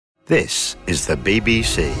This is the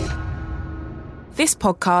BBC. This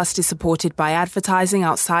podcast is supported by advertising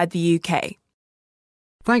outside the UK.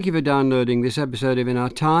 Thank you for downloading this episode of In Our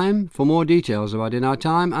Time. For more details about In Our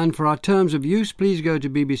Time and for our terms of use, please go to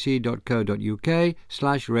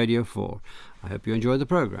bbc.co.uk/radio4. I hope you enjoy the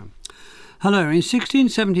programme. Hello. In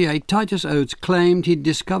 1678, Titus Oates claimed he'd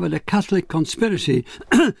discovered a Catholic conspiracy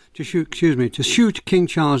to shoot King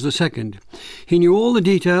Charles II. He knew all the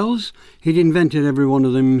details. He'd invented every one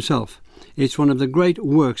of them himself. It's one of the great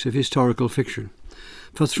works of historical fiction.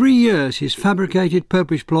 For 3 years, his fabricated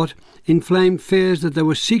Popish plot inflamed fears that there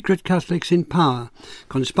were secret Catholics in power,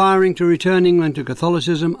 conspiring to return England to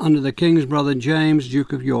Catholicism under the King's brother James,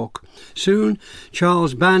 Duke of York. Soon,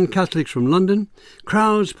 Charles banned Catholics from London.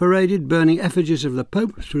 Crowds paraded, burning effigies of the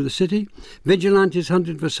Pope through the city. Vigilantes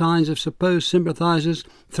hunted for signs of supposed sympathisers,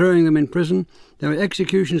 throwing them in prison. There were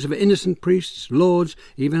executions of innocent priests, lords,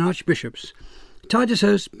 even archbishops. Titus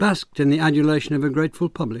Oates basked in the adulation of a grateful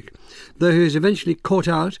public. Though he was eventually caught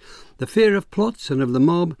out, the fear of plots and of the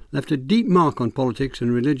mob left a deep mark on politics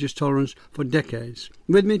and religious tolerance for decades.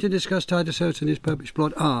 With me to discuss Titus Oates and his Popish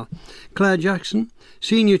plot are Clare Jackson,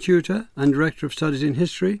 Senior Tutor and Director of Studies in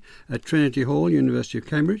History at Trinity Hall, University of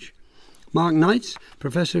Cambridge; Mark Knights,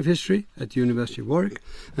 Professor of History at the University of Warwick;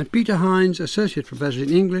 and Peter Hinds, Associate Professor in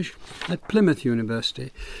English at Plymouth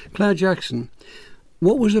University. Clare Jackson,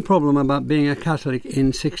 what was the problem about being a Catholic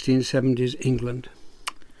in 1670s England?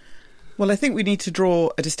 Well, I think we need to draw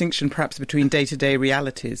a distinction perhaps between day-to-day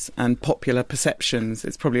realities and popular perceptions.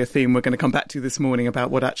 It's probably a theme we're going to come back to this morning about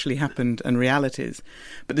what actually happened and realities.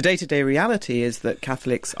 But the day-to-day reality is that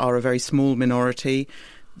Catholics are a very small minority.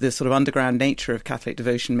 The sort of underground nature of Catholic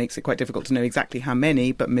devotion makes it quite difficult to know exactly how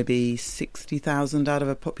many, but maybe 60,000 out of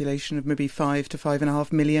a population of maybe 5 to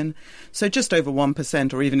 5.5 million. So just over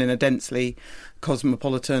 1%, or even in a densely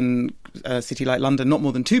cosmopolitan city like London, not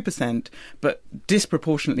more than 2%, but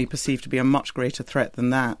disproportionately perceived to be a much greater threat than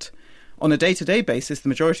that. On a day-to-day basis, the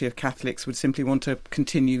majority of Catholics would simply want to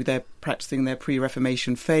continue practicing their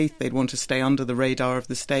pre-Reformation faith. They'd want to stay under the radar of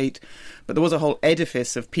the state. But there was a whole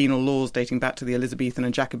edifice of penal laws dating back to the Elizabethan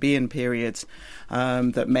and Jacobean periods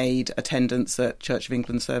that made attendance at Church of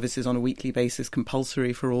England services on a weekly basis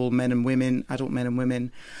compulsory for all men and women, adult men and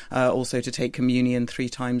women, also to take communion 3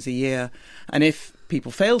 times a year. And if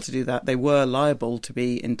people failed to do that, they were liable to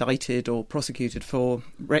be indicted or prosecuted for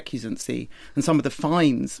recusancy. And some of the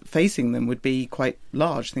fines facing them would be quite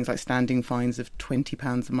large, things like standing fines of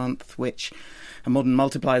 £20 a month, which modern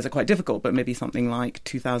multipliers are quite difficult, but maybe something like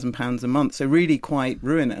 £2,000 a month. So really quite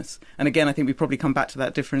ruinous. And again, I think we probably come back to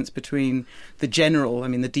that difference between the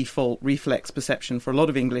the default reflex perception for a lot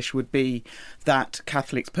of English would be that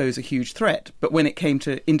Catholics pose a huge threat. But when it came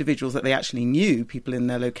to individuals that they actually knew, people in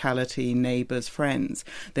their locality, neighbours, friends,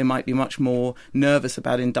 they might be much more nervous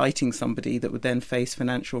about indicting somebody that would then face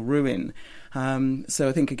financial ruin. So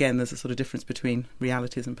I think, again, there's a sort of difference between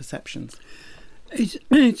realities and perceptions.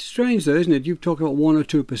 It's strange, though, isn't it? You've talked about 1 or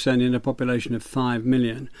 2% in a population of 5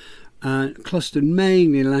 million, clustered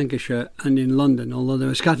mainly in Lancashire and in London, although they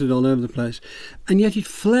were scattered all over the place. And yet it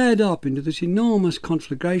flared up into this enormous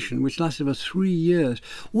conflagration, which lasted for 3 years.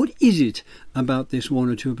 What is it about this 1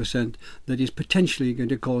 or 2% that is potentially going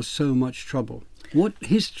to cause so much trouble? What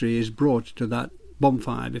history is brought to that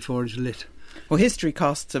bonfire before it's lit? Well, history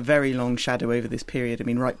casts a very long shadow over this period.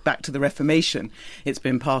 Right back to the Reformation, it's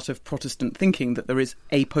been part of Protestant thinking that there is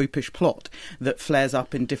a Popish plot that flares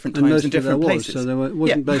up in different times and different places. So it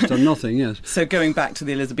wasn't based on nothing, yes. So going back to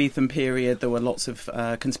the Elizabethan period, there were lots of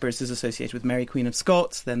conspiracies associated with Mary Queen of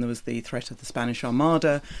Scots. Then there was the threat of the Spanish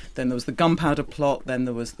Armada. Then there was the Gunpowder Plot. Then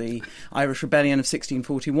there was the Irish Rebellion of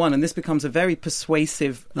 1641. And this becomes a very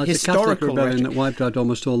persuasive historical Catholic rebellion that wiped out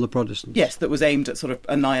almost all the Protestants. Yes, that was aimed at sort of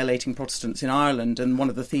annihilating Protestants in Ireland, and one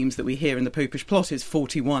of the themes that we hear in the Popish plot is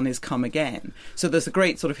 41 is come again. So there's a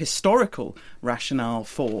great sort of historical rationale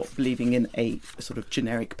for believing in a sort of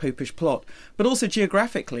generic Popish plot. But also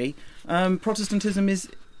geographically, Protestantism is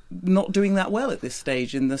not doing that well at this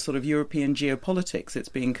stage in the sort of European geopolitics. It's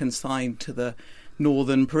being consigned to the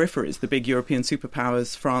northern peripheries. The big European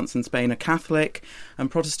superpowers, France and Spain, are Catholic,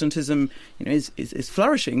 and Protestantism, is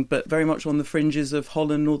flourishing, but very much on the fringes of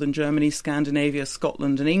Holland, northern Germany, Scandinavia,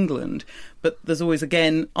 Scotland and England. But there's always,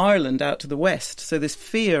 again, Ireland out to the west. So this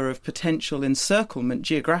fear of potential encirclement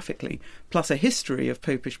geographically, plus a history of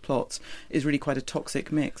Popish plots, is really quite a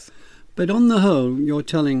toxic mix. But on the whole, you're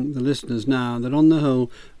telling the listeners now that on the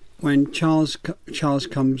whole, when Charles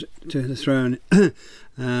comes to the throne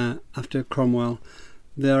after Cromwell,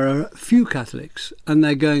 there are a few Catholics and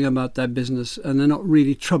they're going about their business and they're not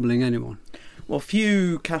really troubling anyone. Well,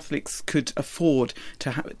 few Catholics could afford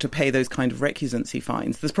to pay those kind of recusancy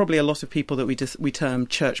fines. There's probably a lot of people that we term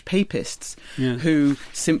church papists, who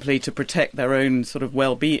simply to protect their own sort of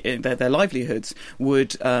well-being, their livelihoods,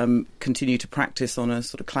 would continue to practice on a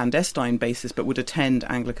sort of clandestine basis, but would attend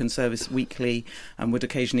Anglican service weekly and would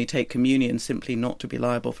occasionally take communion, simply not to be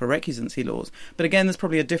liable for recusancy laws. But again, there's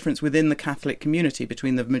probably a difference within the Catholic community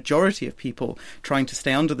between the majority of people trying to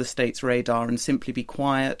stay under the state's radar and simply be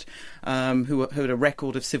quiet, who had a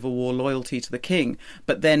record of Civil War loyalty to the king,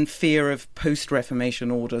 but then fear of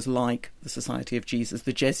post-Reformation orders like the Society of Jesus,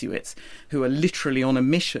 the Jesuits, who are literally on a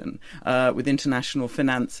mission with international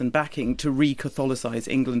finance and backing to re-Catholicize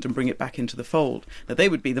England and bring it back into the fold. That they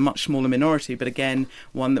would be the much smaller minority, but again,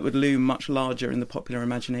 one that would loom much larger in the popular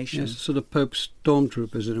imagination. Yes, sort of Pope's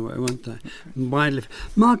stormtroopers in a way, weren't they? Widely.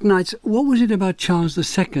 Mark Knights, what was it about Charles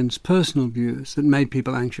II's personal views that made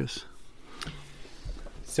people anxious?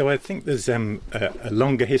 So I think there's a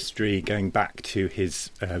longer history going back to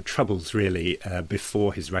his troubles, really,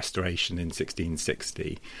 before his restoration in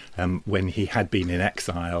 1660, when he had been in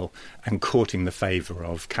exile and courting the favour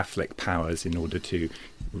of Catholic powers in order to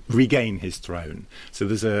regain his throne. So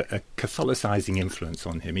there's a Catholicising influence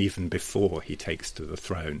on him even before he takes to the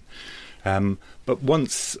throne. But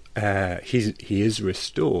once he is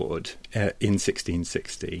restored in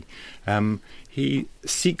 1660, he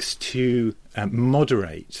seeks to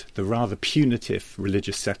moderate the rather punitive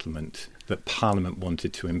religious settlement that Parliament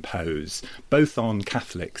wanted to impose, both on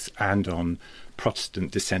Catholics and on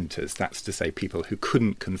Protestant dissenters, that's to say people who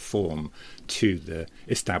couldn't conform to the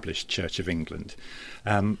established Church of England.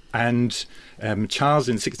 And Charles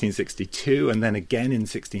in 1662 and then again in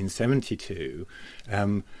 1672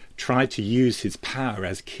 tried to use his power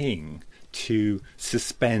as king to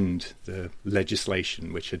suspend the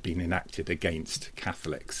legislation which had been enacted against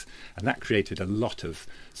Catholics. And that created a lot of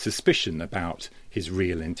suspicion about his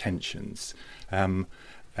real intentions.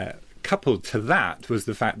 Coupled to that was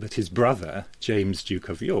the fact that his brother, James, Duke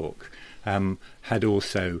of York, had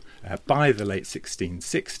also, by the late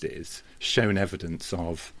 1660s, shown evidence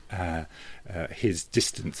of his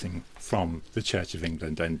distancing from the Church of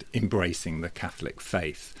England and embracing the Catholic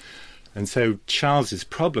faith. And so Charles's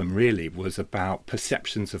problem really was about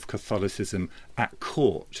perceptions of Catholicism at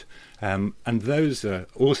court. And those are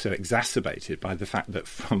also exacerbated by the fact that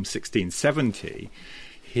from 1670,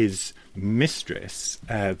 his mistress,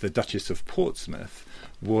 the Duchess of Portsmouth,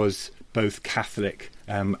 was both Catholic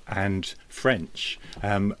and French,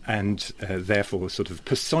 and therefore sort of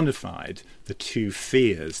personified the two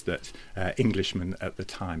fears that Englishmen at the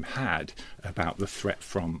time had about the threat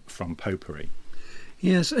from popery.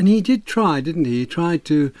 Yes, and he did try, didn't he? He tried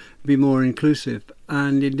to be more inclusive,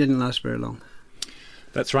 and it didn't last very long.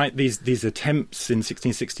 That's right. These attempts in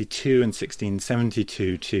 1662 and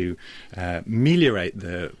 1672 to ameliorate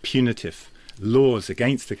the punitive laws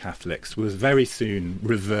against the Catholics was very soon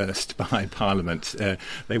reversed by Parliament.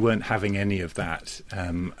 They weren't having any of that.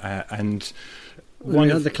 And we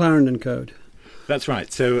had the Clarendon Code. That's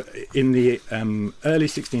right. So in the early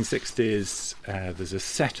 1660s, there's a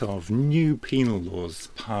set of new penal laws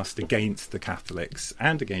passed against the Catholics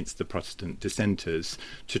and against the Protestant dissenters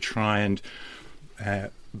to try and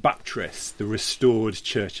buttress the restored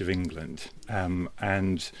Church of England.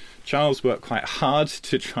 And Charles worked quite hard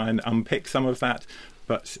to try and unpick some of that,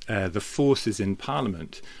 but the forces in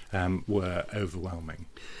Parliament were overwhelming.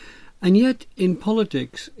 And yet, in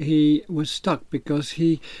politics, he was stuck because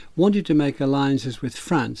he wanted to make alliances with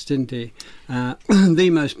France, didn't he? The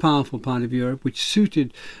most powerful part of Europe, which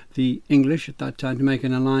suited the English at that time to make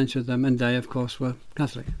an alliance with them, and they, of course, were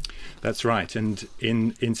Catholic. That's right. And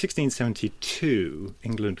in 1672,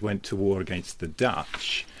 England went to war against the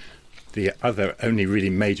Dutch, the other only really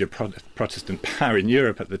major Protestant power in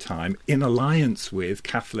Europe at the time, in alliance with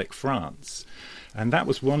Catholic France. And that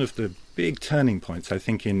was one of the big turning points, I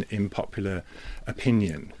think, in popular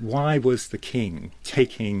opinion. Why was the king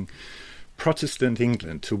taking Protestant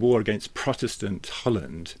England to war against Protestant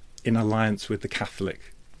Holland in alliance with the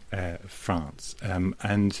Catholic France?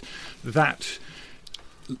 And that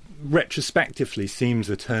retrospectively seems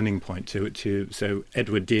a turning point so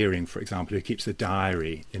Edward Deering, for example, who keeps a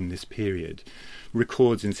diary in this period,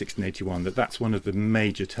 records in 1681 that's one of the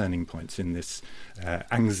major turning points in this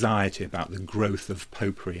anxiety about the growth of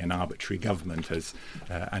popery and arbitrary government, as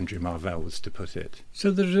Andrew Marvell was to put it.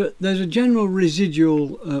 So there's a general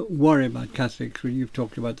residual worry about Catholics. You've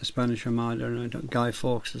talked about the Spanish Armada and Guy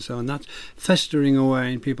Fawkes and so on. That's festering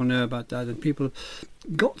away, and people know about that, and people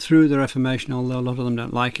got through the Reformation, although a lot of them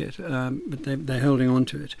don't like it, but they're holding on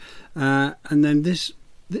to it. And then these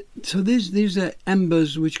are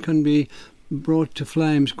embers which can be brought to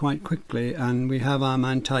flames quite quickly, and we have our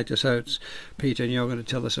man Titus Oates. Peter, and you're going to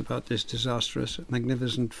tell us about this disastrous,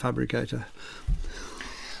 magnificent fabricator.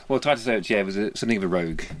 Well, Titus Oates, was something of a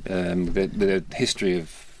rogue, with a history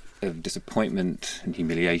of disappointment and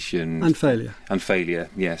humiliation and failure.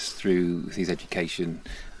 Yes, through his education,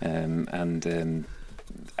 and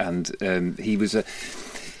he was the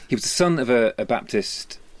son of a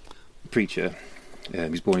Baptist preacher. He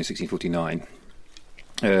was born in 1649,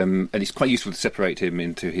 and it's quite useful to separate him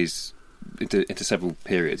into several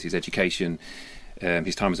periods: his education,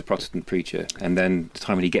 his time as a Protestant preacher, and then the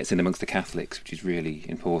time when he gets in amongst the Catholics, which is really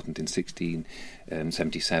important in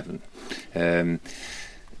 1677.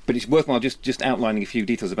 But it's worthwhile just outlining a few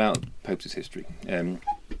details about Pope's history. And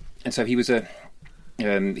so he was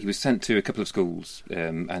sent to a couple of schools,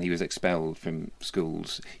 and he was expelled from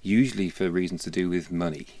schools, usually for reasons to do with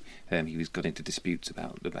money. He got into disputes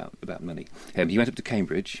about money. He went up to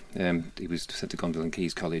Cambridge. He was sent to Gonville and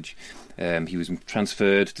Caius College. He was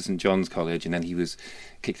transferred to St John's College, and then he was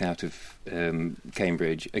kicked out of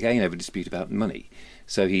Cambridge, again over a dispute about money.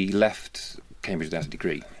 So he left Cambridge without a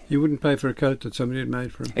degree. He wouldn't pay for a coat that somebody had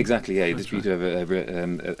made for him. Exactly, yeah. He disputed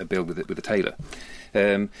over a bill with a tailor.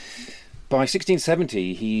 By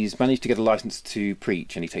 1670, he's managed to get a licence to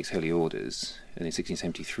preach, and he takes holy orders. And in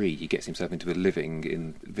 1673, he gets himself into a living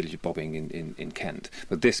in the village of Bobbing in Kent.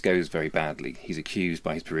 But this goes very badly. He's accused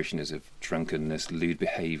by his parishioners of drunkenness, lewd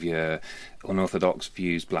behaviour, unorthodox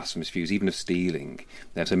views, blasphemous views, even of stealing.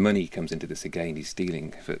 So money comes into this again. He's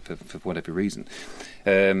stealing for whatever reason.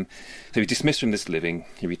 So he's dismissed from this living.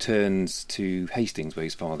 He returns to Hastings, where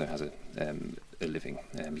his father has a living,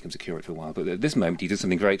 becomes a curate for a while. But at this moment, he does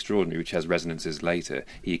something very extraordinary, which has resonances later.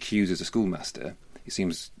 He accuses a schoolmaster. It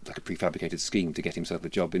seems like a prefabricated scheme to get himself a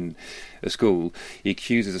job in a school. He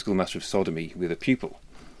accuses a schoolmaster of sodomy with a pupil,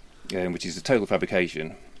 which is a total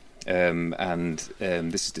fabrication. And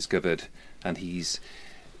this is discovered, and he's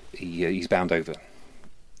bound over,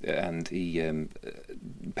 and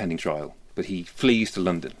pending trial. But he flees to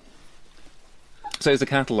London. So there's a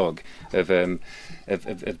catalogue of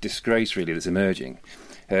disgrace, really, that's emerging.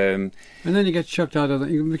 And then he gets chucked out of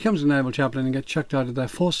he becomes a naval chaplain and gets chucked out of there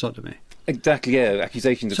for sodomy. Exactly, yeah,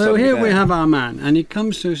 accusations of so sodomy. So here we have our man, and he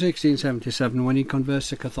comes to 1677 when he converts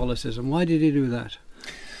to Catholicism. Why did he do that?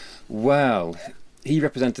 Well, he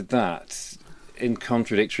represented that in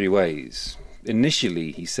contradictory ways.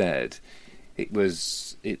 Initially, he said he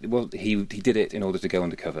did it in order to go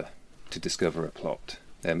undercover, to discover a plot.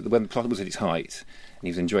 When the plot was at its height, and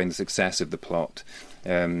he was enjoying the success of the plot,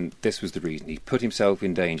 this was the reason. He put himself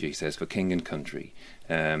in danger, he says, for king and country,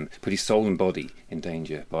 put his soul and body in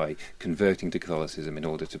danger by converting to Catholicism in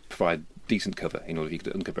order to provide decent cover, in order he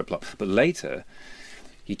could uncover a plot. But later,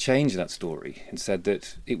 he changed that story and said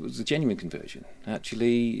that it was a genuine conversion.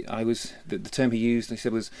 Actually, the term he used, he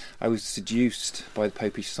said, was, I was seduced by the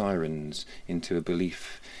Popish sirens into a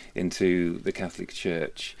belief into the Catholic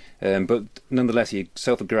Church. But nonetheless, he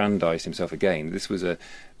self-aggrandised himself again. This was a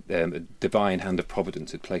divine hand of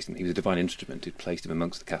providence had placed him. He was a divine instrument who placed him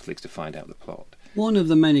amongst the Catholics to find out the plot. One of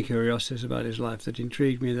the many curiosities about his life that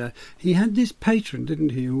intrigued me there, he had this patron, didn't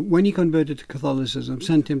he, who, when he converted to Catholicism,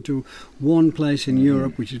 sent him to one place in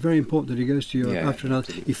Europe, which is very important that he goes to Europe after another.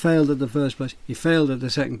 Absolutely. He failed at the first place, he failed at the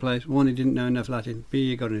second place. One, he didn't know enough Latin.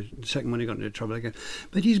 B, the second one, he got into trouble again.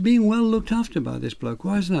 But he's being well looked after by this bloke.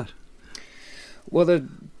 Why is that? Well, there are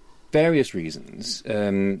various reasons.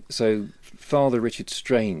 So Father Richard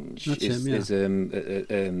Strange is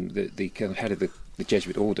the kind of head of the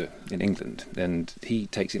Jesuit order in England, and he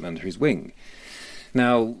takes him under his wing.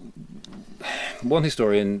 Now, one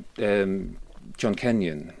historian, John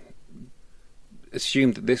Kenyon,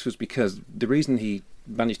 assumed that this was because the reason he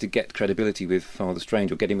managed to get credibility with Father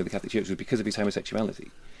Strange or get in with the Catholic Church was because of his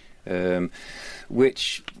homosexuality.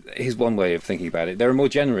 Which is one way of thinking about it. There are more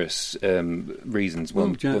generous reasons.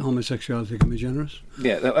 Homosexuality can be generous.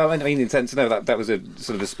 Yeah, I mean, in the sense, no, that was a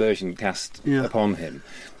sort of aspersion cast upon him.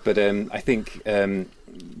 But I think another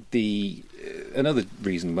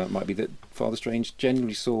reason might be that Father Strange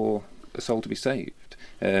genuinely saw a soul to be saved.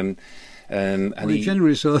 And he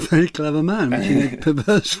generally saw a very clever man, which in a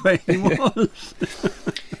perverse way he was.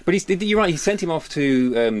 But you're right, he sent him off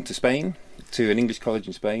to Spain, to an English college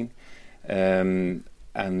in Spain, and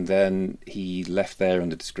then he left there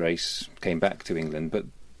under disgrace, came back to England. But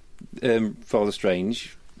Father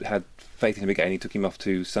Strange had faith in him again. He took him off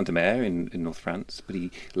to Saint-Omer in North France, but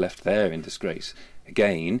he left there in disgrace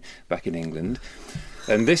again back in England.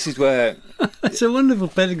 And this is where... It's a wonderful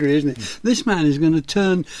pedigree, isn't it? This man is going to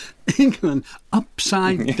turn England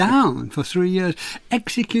upside down for 3 years.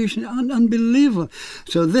 Execution, unbelievable.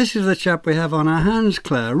 So this is the chap we have on our hands,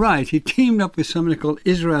 Clare. Right, he teamed up with somebody called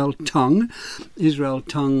Israel Tonge. Israel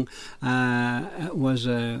Tonge was...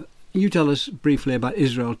 you tell us briefly about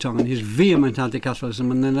Israel Tonge and his vehement anti-Catholicism,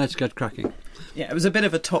 and then let's get cracking. Yeah, it was a bit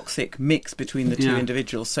of a toxic mix between the two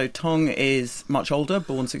individuals. So Tonge is much older,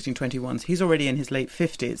 born 1621. So he's already in his late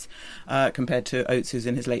 50s compared to Oates, who's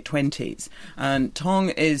in his late 20s. And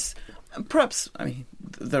Tonge is perhaps, I mean,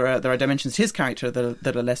 there are dimensions to his character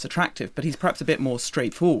that are less attractive, but he's perhaps a bit more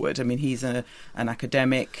straightforward. I mean, he's an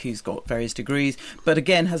academic, he's got various degrees, but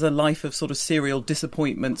again has a life of sort of serial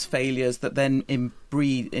disappointments, failures that then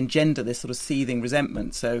engender this sort of seething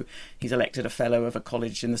resentment. So he's elected a fellow of a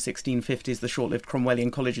college in the 1650s, the short-lived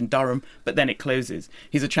Cromwellian College in Durham, but then it closes.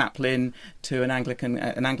 He's a chaplain to an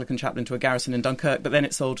Anglican chaplain to a garrison in Dunkirk, but then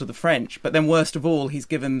it's sold to the French. But then worst of all, he's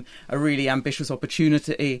given a really ambitious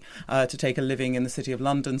opportunity to take a living in the city of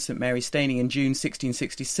London, St Mary Staining, in June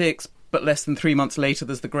 1666. But less than 3 months later,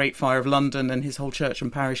 there's the Great Fire of London, and his whole church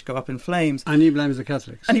and parish go up in flames. And he blames the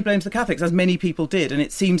Catholics. And he blames the Catholics, as many people did. And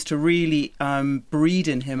it seems to really breed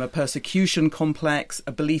in him a persecution complex,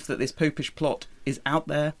 a belief that this Popish plot is out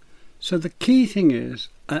there. So the key thing is,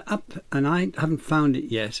 and I haven't found it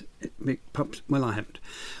yet. Well, I haven't.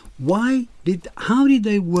 How did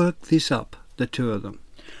they work this up, the two of them?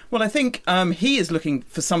 Well, I think he is looking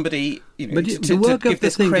for somebody, to give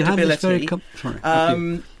this thing, credibility.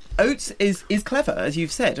 Oates is clever, as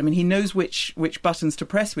you've said. I mean, he knows which buttons to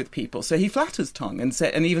press with people. So he flatters Tonge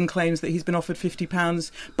and even claims that he's been offered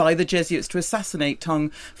 £50 by the Jesuits to assassinate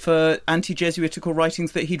Tonge for anti-Jesuitical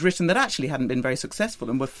writings that he'd written that actually hadn't been very successful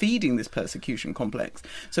and were feeding this persecution complex.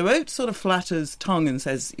 So Oates sort of flatters Tonge and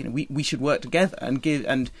says, we should work together and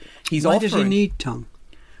he's offering... Why does he need Tonge?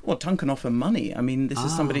 Well, Tonge can offer money. I mean, this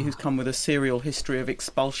is somebody who's come with a serial history of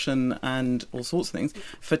expulsion and all sorts of things.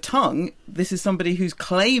 For Tonge, this is somebody who's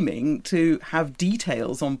claiming to have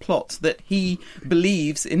details on plots that he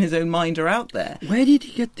believes in his own mind are out there. Where did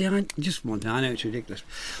he get the idea? Just one thing, I know it's ridiculous.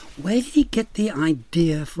 Where did he get the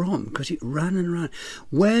idea from? Because it ran and ran.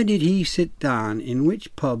 Where did he sit down? In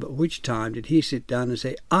which pub, at which time did he sit down and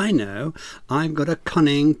say, I know, I've got a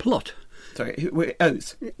cunning plot? Sorry,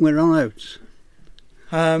 Oates? We're on Oates.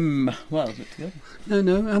 No,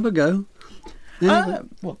 have a go.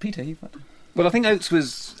 Peter, you've got... Well, I think Oates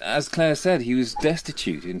was, as Clare said, he was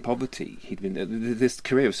destitute in poverty. He'd been this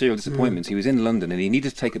career of serial disappointments. He was in London and he needed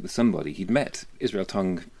to take up with somebody. He'd met Israel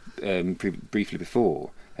Tonge briefly before,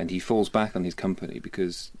 and he falls back on his company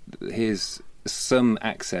because here's some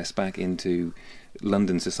access back into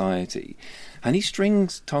London society, and he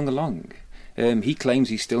strings Tonge along. He claims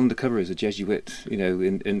he's still undercover as a Jesuit,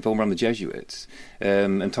 involved around the Jesuits,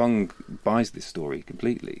 and Tonge buys this story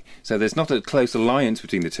completely. So there's not a close alliance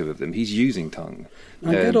between the two of them. He's using Tonge.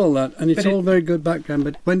 I get all that, and it's all very good background,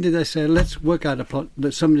 but when did they say, let's work out a plot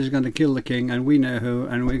that somebody's going to kill the king, and we know who,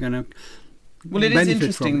 and we're going to... Well, it is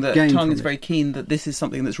interesting that Tonge is very keen that this is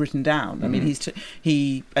something that's written down. Mm-hmm. I mean,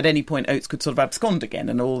 he at any point Oates could sort of abscond again,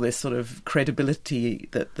 and all this sort of credibility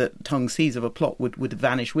that Tonge sees of a plot would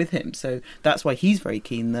vanish with him. So that's why he's very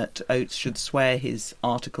keen that Oates should swear his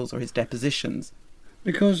articles or his depositions.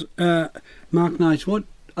 Because, Mark Knight, what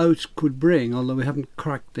Oates could bring, although we haven't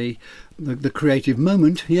cracked the creative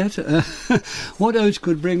moment yet, what Oates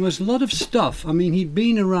could bring was a lot of stuff. I mean, he'd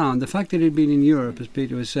been around. The fact that he'd been in Europe, as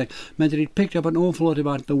Peter was saying, meant that he'd picked up an awful lot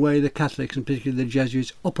about the way the Catholics, and particularly the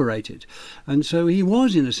Jesuits, operated. And so he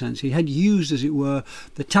was, in a sense, he had used, as it were,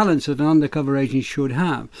 the talents that an undercover agent should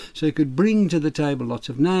have. So he could bring to the table lots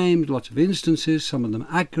of names, lots of instances, some of them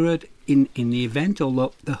accurate, in the event,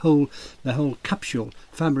 although the whole capsule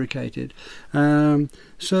fabricated.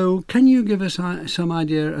 So can you give us some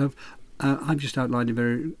idea of, I've just outlined it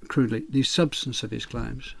very crudely, the substance of his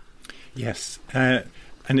claims? Yes, and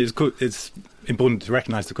it's important to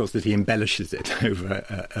recognise, of course, that he embellishes it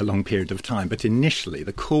over a long period of time. But initially,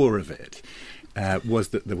 the core of it was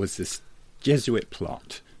that there was this Jesuit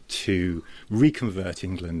plot to reconvert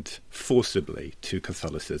England forcibly to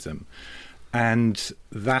Catholicism. And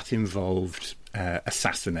that involved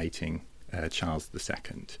assassinating Charles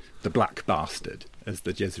II, the Black Bastard, as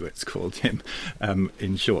the Jesuits called him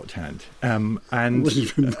in shorthand. And she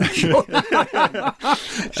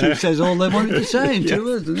says all they wanted to say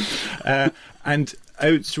to us, doesn't it? And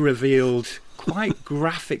Oates revealed quite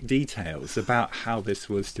graphic details about how this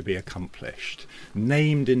was to be accomplished,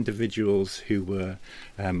 named individuals who were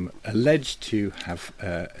alleged to have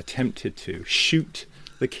attempted to shoot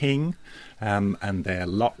the king and their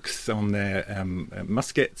locks on their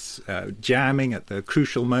muskets jamming at the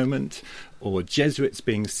crucial moment, or Jesuits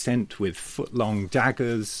being sent with foot-long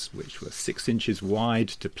daggers, which were 6 inches wide,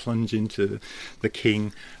 to plunge into the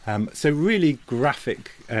king. So really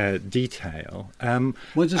graphic detail.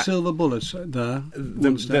 Was the silver bullets there?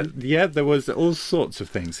 There was all sorts of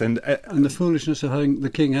things. And the foolishness of the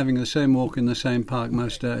king having the same walk in the same park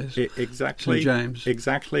most days. Exactly. St. James.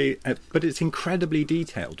 Exactly. But it's incredibly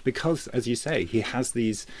detailed because, as you say, he has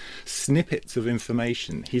these snippets of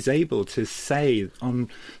information. He's able to say on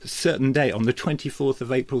a certain day, on the 24th of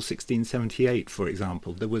April 1678, for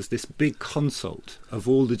example, there was this big consult of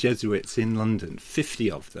all the Jesuits in London, 50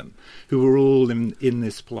 of them, who were all in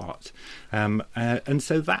this plot. And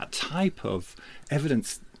so that type of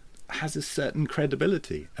evidence has a certain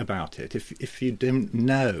credibility about it. If you don't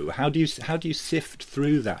know, how do you sift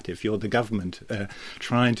through that if you're the government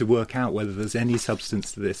trying to work out whether there's any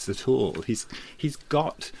substance to this at all? He's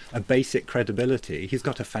got a basic credibility. He's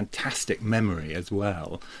got a fantastic memory as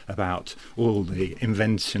well about all the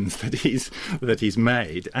inventions that he's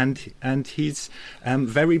made, and he's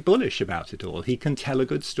very bullish about it all. He can tell a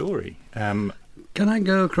good story. Can I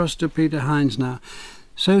go across to Peter Hinds now?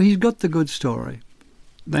 So he's got the good story.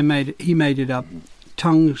 He made it up.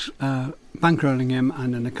 Tongue's bankrolling him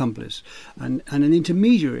and an accomplice, and an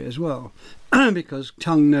intermediary as well, because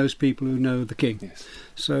Tongue knows people who know the king. Yes.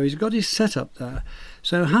 So he's got his setup there.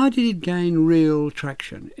 So how did it gain real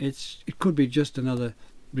traction? It could be just another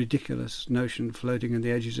ridiculous notion floating in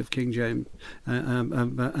the edges of King James,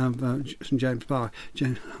 St James Park.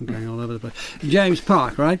 I'm going all over the place. James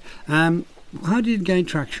Park, right? How did it gain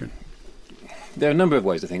traction? There are a number of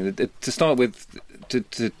ways, I think. To start with,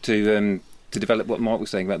 to develop what Mark was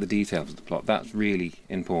saying about the details of the plot, that's really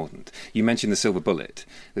important. You mentioned the silver bullet,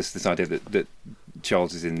 this idea that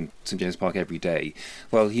Charles is in St James Park every day.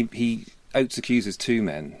 Well, Oates accuses two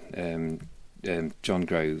men, John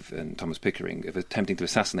Grove and Thomas Pickering, of attempting to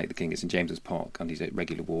assassinate the king at St James's Park on his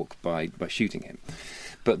regular walk by shooting him.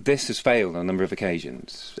 But this has failed on a number of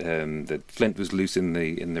occasions. The flint was loose in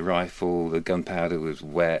the rifle, the gunpowder was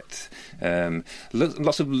wet.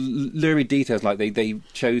 Lots of lurid details, like they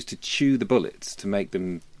chose to chew the bullets to make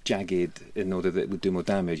them jagged in order that it would do more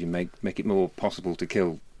damage and make it more possible to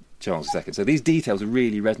kill Charles II. So these details are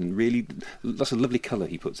really resonant, really lots of lovely colour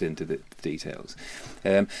he puts into the details.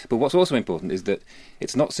 But what's also important is that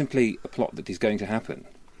it's not simply a plot that is going to happen.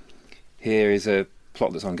 Here is a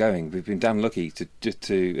plot that's ongoing. We've been damn lucky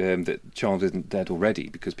that Charles isn't dead already,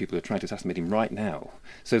 because people are trying to assassinate him right now.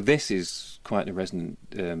 So this is quite a resonant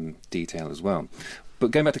detail as well.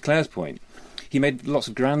 But going back to Clare's point, he made lots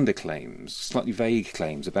of grander claims, slightly vague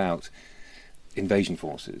claims about invasion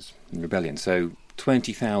forces and rebellion. So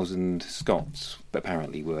 20,000 Scots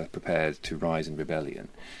apparently were prepared to rise in rebellion.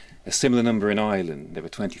 A similar number in Ireland. There were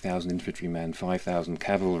 20,000 infantrymen, 5,000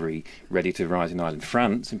 cavalry ready to rise in Ireland.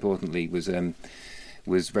 France, importantly, was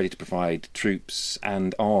ready to provide troops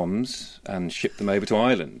and arms and ship them over to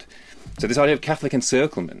Ireland. So this idea of Catholic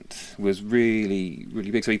encirclement was really,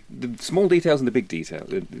 really big. So the small details and the big detail,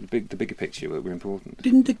 the bigger picture were important.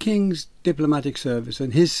 Didn't the King's diplomatic service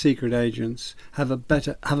and his secret agents have a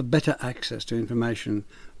better access to information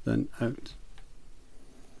than Oates?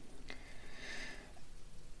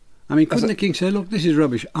 I mean, couldn't the King say, look, this is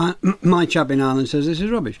rubbish. My chap in Ireland says this is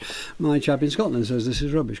rubbish. My chap in Scotland says this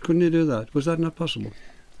is rubbish. Couldn't he do that? Was that not possible?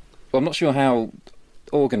 Well, I'm not sure how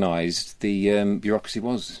organised the bureaucracy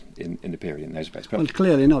was in the period in those days. Well,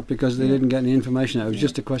 clearly not, because they didn't get any information out. It was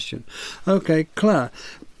just a question. OK, Clare,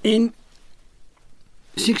 in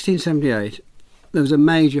 1678, there was a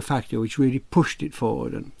major factor which really pushed it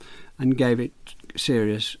forward and gave it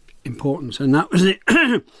serious importance, and that was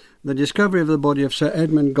the discovery of the body of Sir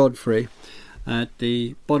Edmund Godfrey at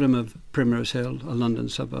the bottom of Primrose Hill, a London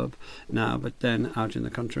suburb now, but then out in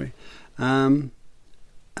the country. And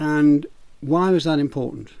why was that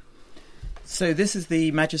important? So this is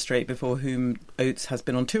the magistrate before whom Oates has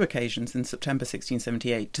been on 2 occasions in September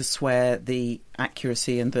 1678 to swear the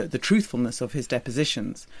accuracy and the truthfulness of his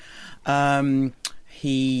depositions.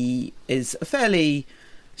 He is a fairly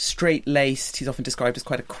straight-laced, he's often described as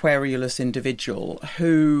quite a querulous individual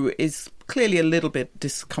who is clearly a little bit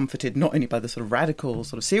discomforted not only by the sort of radical,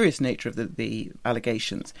 sort of serious nature of the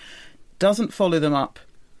allegations, doesn't follow them up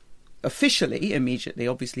officially immediately,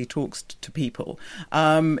 obviously talks to people,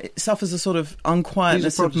 suffers a sort of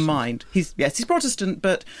unquietness of mind. He's Protestant,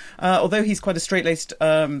 but although he's quite a straight-laced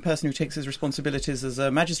person who takes his responsibilities as a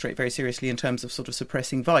magistrate very seriously in terms of sort of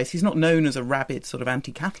suppressing vice, he's not known as a rabid sort of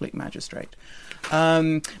anti-Catholic magistrate.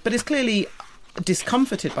 But is clearly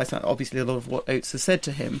discomforted by obviously a lot of what Oates has said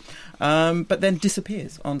to him, but then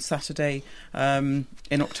disappears on Saturday in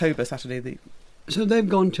October, So they've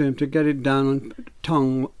gone to him to get it down on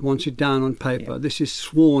Tonge, wants it down on paper. Yeah. This is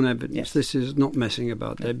sworn evidence. Yes. This is not messing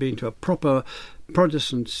about. They've been to a proper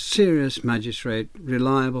Protestant, serious magistrate,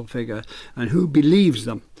 reliable figure, and who believes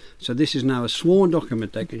them. So this is now a sworn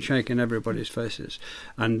document they can shake in everybody's faces.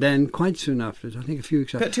 And then quite soon after, I think a few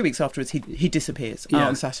weeks after... But 2 weeks afterwards, he disappears Yeah.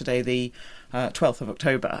 on Saturday the 12th of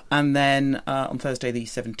October. And then on Thursday the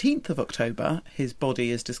 17th of October, his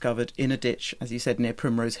body is discovered in a ditch, as you said, near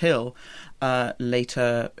Primrose Hill.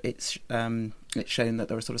 Later, it's shown that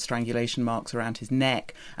there were sort of strangulation marks around his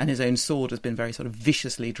neck, and his own sword has been very sort of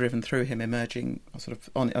viciously driven through him, emerging sort of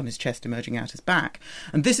on his chest, emerging out his back.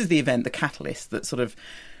 And this is the event, the catalyst, that sort of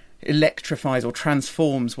electrifies or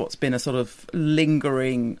transforms what's been a sort of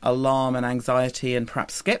lingering alarm and anxiety and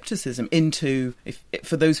perhaps scepticism into,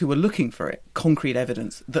 for those who were looking for it, concrete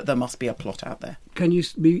evidence that there must be a plot out there. Can you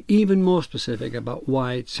be even more specific about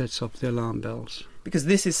why it sets off the alarm bells? Because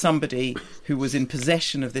this is somebody who was in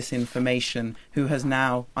possession of this information, who has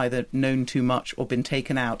now either known too much or been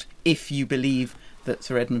taken out, if you believe that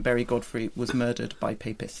Sir Edmund Berry Godfrey was murdered by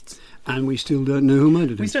papists. And we still don't know who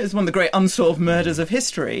murdered him. It's one of the great unsolved murders of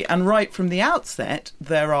history. And right from the outset,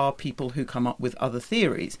 there are people who come up with other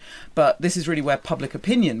theories. But this is really where public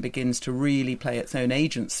opinion begins to really play its own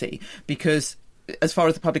agency, because as far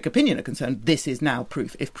as the public opinion are concerned, this is now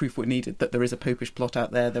proof, if proof were needed, that there is a Popish plot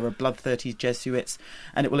out there, there are bloodthirsty Jesuits,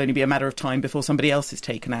 and it will only be a matter of time before somebody else is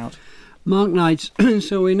taken out. Mark Knights,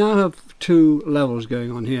 so we now have two levels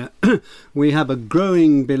going on here. We have a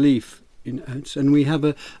growing belief in Oates, and we have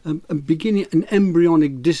a beginning, an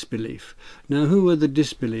embryonic disbelief. Now, who are the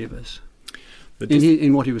disbelievers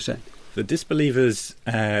in what he was saying? The disbelievers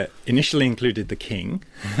initially included the king.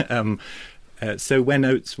 So when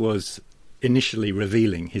Oates was initially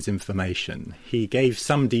revealing his information, he gave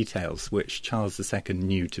some details which Charles II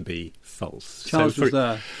knew to be false. Charles was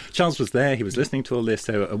there. Charles was there. He was listening to all this.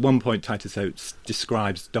 So at one point, Titus Oates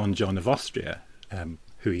describes Don John of Austria,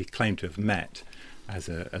 who he claimed to have met, as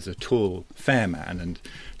a tall, fair man, and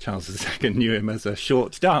Charles II knew him as a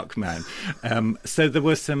short, dark man. So there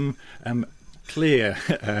were some clear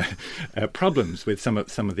problems with some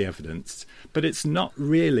of the evidence, but it's not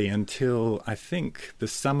really until I think the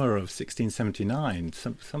summer of 1679,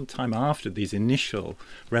 some time after these initial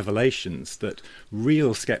revelations, that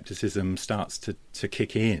real scepticism starts to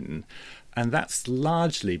kick in, and that's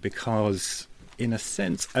largely because, in a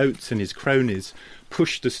sense, Oates and his cronies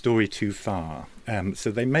push the story too far. So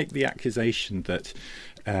they make the accusation that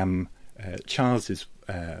Charles's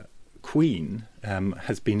Queen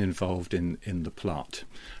has been involved in the plot,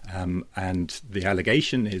 and the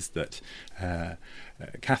allegation is that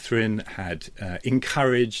Catherine had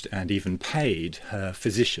encouraged and even paid her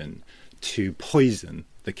physician to poison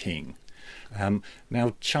the king.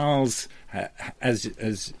 Now, Charles,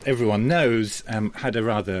 as everyone knows, had a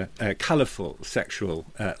rather colourful sexual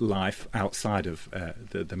life outside of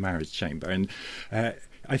the marriage chamber, and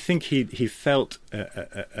I think he felt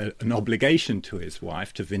an obligation to his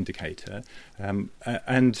wife to vindicate her,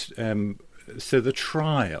 so the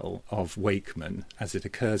trial of Wakeman, as it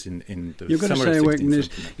occurs in the You've got to summer say of Wakeman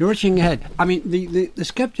 1679. you're rushing ahead. I mean, the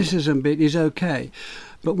scepticism bit is okay,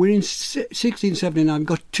 but we're in 1679. We've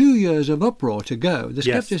got 2 years of uproar to go. The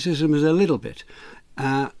Yes. scepticism is a little bit.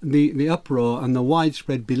 The uproar and the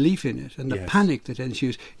widespread belief in it and the Yes. panic that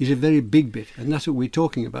ensues is a very big bit, and that's what we're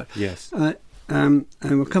talking about. Yes. And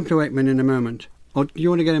we'll come to Wakeman in a moment. Or do you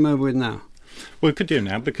want to get him over with now? Well, we could do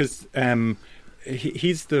now, because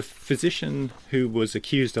he's the physician who was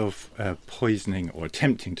accused of poisoning or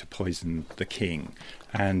attempting to poison the king,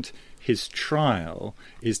 and his trial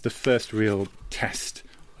is the first real test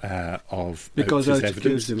of Because Oates' Oates evidence.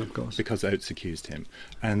 accused him, of course. Because Oates accused him.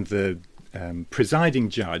 And the presiding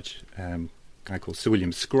judge, a guy called Sir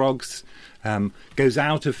William Scroggs, goes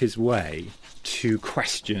out of his way to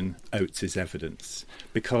question Oates' evidence,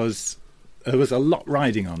 because there was a lot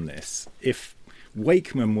riding on this. If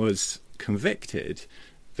Wakeman was convicted,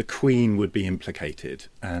 the Queen would be implicated,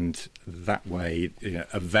 and that way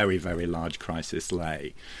a very, very large crisis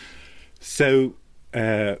lay. So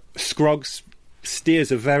Scroggs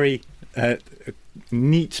steers a very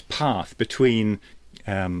neat path between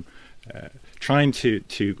trying to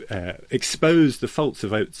expose the faults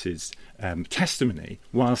of Oates' testimony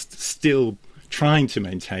whilst still trying to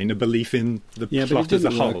maintain a belief in the plot as a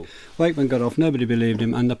whole. Wakeman got off, nobody believed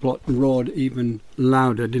him, and the plot roared even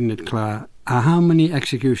louder, didn't it, Clare? How many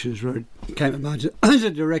executions came about as a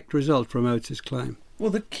direct result from Oates' claim? Well,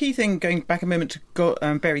 the key thing, going back a moment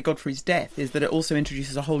to Berry Godfrey's death, is that it also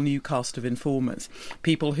introduces a whole new cast of informers,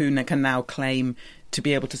 people who can now claim to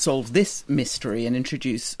be able to solve this mystery and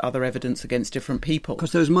introduce other evidence against different people.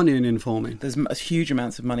 Because there's money in informing. There's huge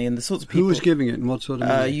amounts of money, and the sorts of people... Who is giving it and what sort of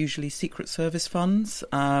money? Usually Secret Service funds.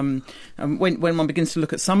 And when one begins to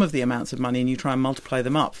look at some of the amounts of money and you try and multiply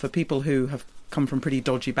them up, for people who have come from pretty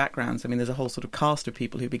dodgy backgrounds, I mean, there's a whole sort of cast of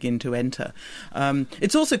people who begin to enter.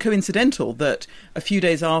 It's also coincidental that a few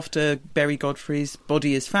days after Berry Godfrey's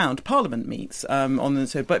body is found, Parliament meets.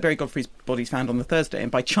 So Berry Godfrey's body is found on the Thursday, and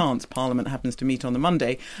by chance Parliament happens to meet on the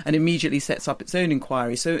Monday and immediately sets up its own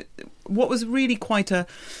inquiry. So what was really quite a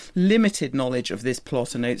limited knowledge of this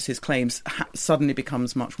plot and Oates' claims suddenly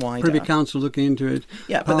becomes much wider. Privy Council looking into it.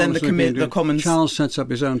 Yeah, but then the Commons... Charles sets up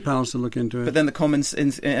his own pals to look into it. But then the Commons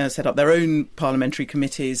set up their own parliamentary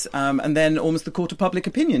committees, and then almost the Court of Public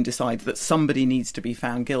Opinion decides that somebody needs to be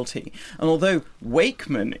found guilty. And although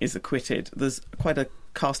Wakeman is acquitted, there's quite a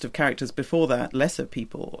cast of characters before that, lesser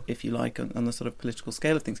people, if you like, on the sort of political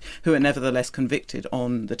scale of things, who are nevertheless convicted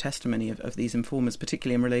on the testimony of these informers,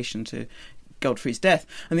 particularly in relation to Godfrey's death.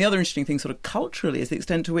 And the other interesting thing sort of culturally is the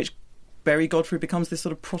extent to which Berry Godfrey becomes this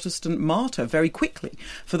sort of Protestant martyr very quickly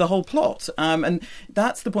for the whole plot. And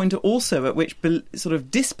that's the point also at which sort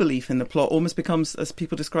of disbelief in the plot almost becomes, as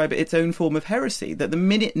people describe it, its own form of heresy. That the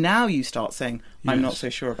minute now you start saying, I'm not so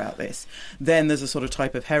sure about this, then there's a sort of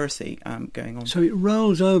type of heresy going on. So it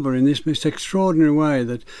rolls over in this most extraordinary way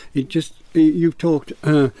that it just... You've talked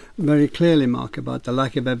very clearly, Mark, about the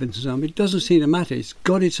lack of evidence. It doesn't seem to matter. It's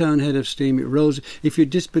got its own head of steam. It rolls. If you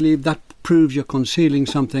disbelieve, that proves you're concealing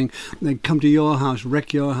something. They come to your house,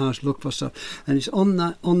 wreck your house, look for stuff, and it's on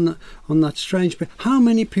that strange. How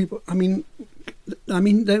many people? I mean,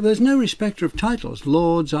 there's no respecter of titles.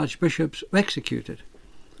 Lords, archbishops, executed.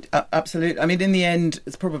 Absolutely. I mean, in the end,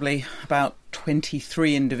 it's probably about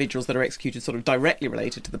 23 individuals that are executed sort of directly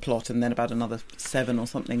related to the plot, and then about another 7 or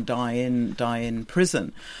something die in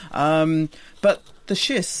prison. But the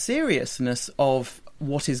sheer seriousness of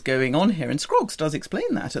what is going on here, and Scroggs does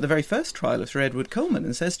explain that at the very first trial of Sir Edward Coleman,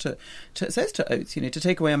 and says to Oates, to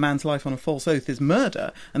take away a man's life on a false oath is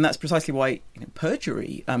murder, and that's precisely why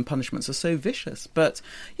perjury punishments are so vicious. But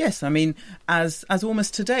yes, I mean, as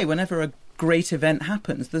almost today, whenever a great event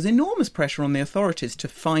happens, there's enormous pressure on the authorities to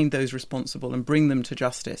find those responsible and bring them to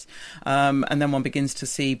justice. And then one begins to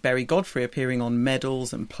see Berry Godfrey appearing on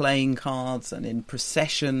medals and playing cards and in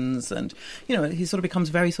processions, and he sort of becomes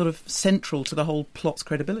very sort of central to the whole plot's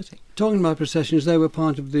credibility. Talking about processions, they were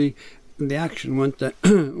part of the action, weren't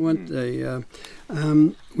they?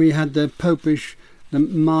 We had the Popish, the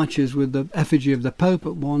marches with the effigy of the Pope.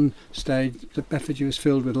 At one stage, the effigy was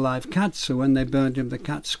filled with live cats, so when they burned him, the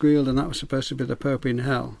cats squealed, and that was supposed to be the Pope in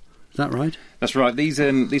hell. Is that right? That's right. These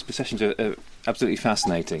processions are absolutely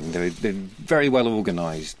fascinating. They're very well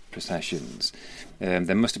organised processions.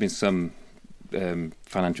 There must have been some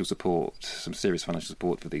financial support, some serious financial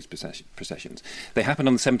support for these processions. They happened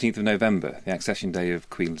on the 17th of November, the accession day of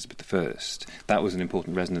Queen Elizabeth I. That was an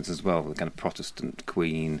important resonance as well. The kind of Protestant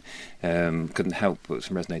Queen couldn't help but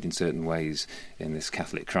resonate in certain ways in this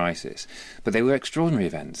Catholic crisis. But they were extraordinary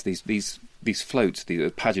events. These floats, the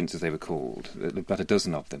pageants as they were called, about a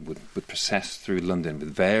dozen of them would process through London with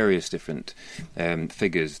various different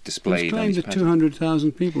figures displayed. It's claimed that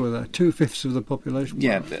 200,000 people were there, 2/5 of the population.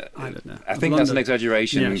 Yeah, I don't know. I think that's an exaggeration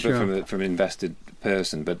from an invested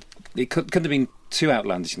person, but it couldn't have been too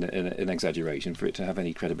outlandish an exaggeration for it to have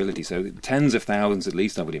any credibility. So tens of thousands at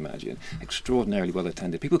least, I would imagine, extraordinarily well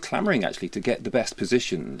attended. People clamouring actually to get the best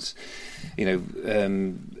positions.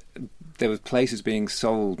 There were places being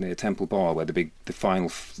sold near Temple Bar where the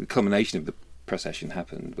final culmination of the procession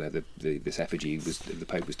happened, where this effigy the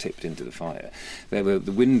Pope was tipped into the fire. There were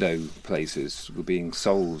the window places were being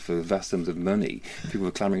sold for vast sums of money. People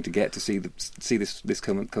were clamouring to get to see this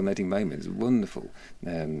culminating moment. It's a wonderful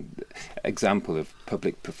example of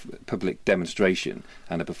public demonstration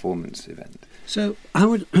and a performance event. So I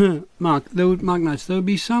would Mark Knights, there would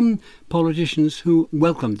be some politicians who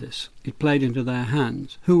welcomed this. It played into their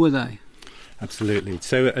hands. Who were they? Absolutely.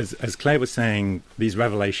 So as Clare was saying, these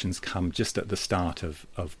revelations come just at the start of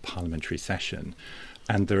parliamentary session,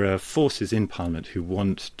 and there are forces in Parliament who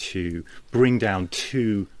want to bring down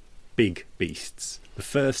two big beasts. The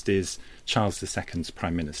first is Charles II's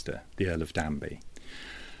Prime Minister, the Earl of Danby.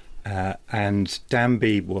 And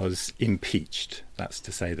Danby was impeached. That's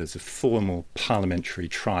to say there's a formal parliamentary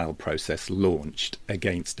trial process launched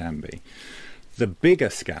against Danby. The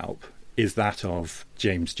bigger scalp is that of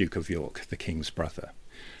James, Duke of York, the King's brother,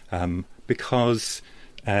 because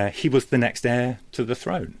he was the next heir to the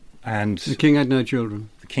throne. And the King had no children.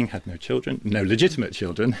 The king had no children, no legitimate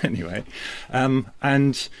children anyway,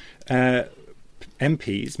 and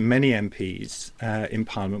MPs, many MPs in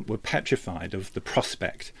Parliament were petrified of the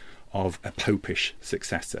prospect of a Popish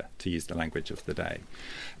successor, to use the language of the day.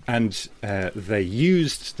 And they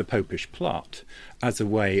used the Popish plot as a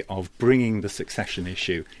way of bringing the succession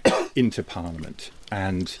issue into Parliament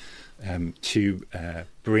and to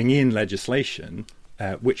bring in legislation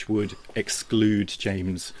which would exclude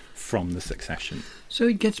James from the succession. So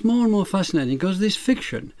it gets more and more fascinating because this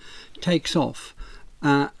fiction takes off.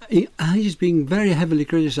 He's being very heavily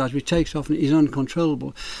criticised, which takes off and is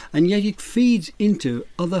uncontrollable, and yet it feeds into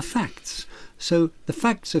other facts. So the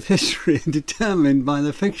facts of history are determined by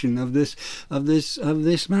the fiction of this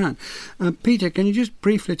man. Peter, can you just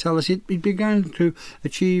briefly tell us? It began to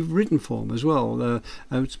achieve written form as well.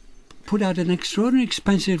 It's put out an extraordinarily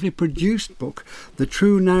expensively produced book, The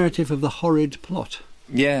True Narrative of the Horrid Plot.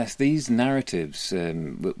 Yes, these narratives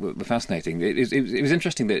were fascinating. It was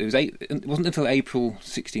interesting that it wasn't until April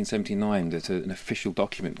 1679 that an official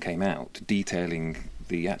document came out detailing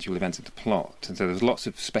the actual events of the plot. And so there was lots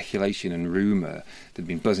of speculation and rumour that had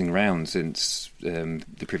been buzzing around since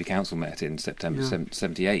the Privy Council met in September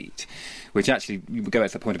 78, which actually, you go back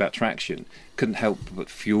to the point about traction, couldn't help but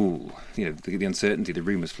fuel the uncertainty, the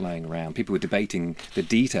rumours flying around. People were debating the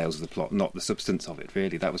details of the plot, not the substance of it,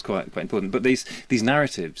 really. That was quite important. But these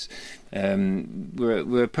narratives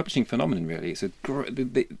were a publishing phenomenon, really. So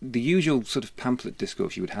the usual sort of pamphlet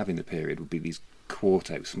discourse you would have in the period would be these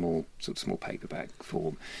quarto, small paperback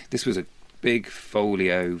form. This was a big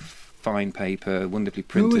folio, fine paper, wonderfully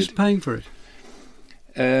printed. Who was paying for it?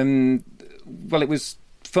 Well, it was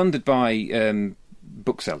funded by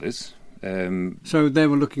booksellers. So they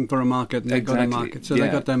were looking for a market, and they got a Exactly, market. So yeah.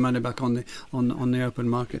 they got their money back on the open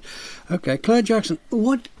market. Okay, Clare Jackson.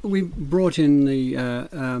 What we brought in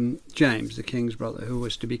the James, the king's brother, who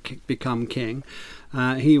was to become king.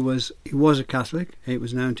 He was a Catholic. He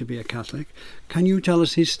was known to be a Catholic. Can you tell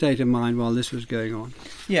us his state of mind while this was going on?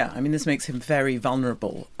 Yeah, I mean, this makes him very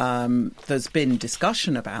vulnerable. There's been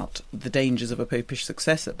discussion about the dangers of a Popish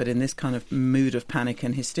successor, but in this kind of mood of panic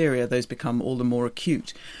and hysteria, those become all the more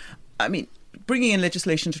acute. I mean, bringing in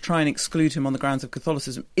legislation to try and exclude him on the grounds of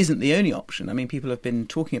Catholicism isn't the only option. I mean, people have been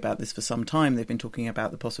talking about this for some time. They've been talking about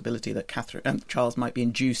the possibility that Charles might be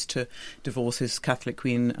induced to divorce his Catholic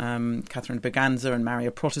queen, Catherine of Braganza, and marry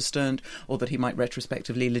a Protestant, or that he might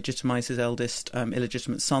retrospectively legitimise his eldest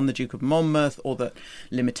illegitimate son, the Duke of Monmouth, or that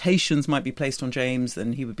limitations might be placed on James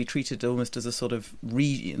and he would be treated almost as a sort of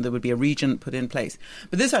there would be a regent put in place.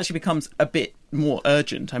 But this actually becomes a bit more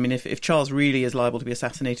urgent. I mean, if Charles really is liable to be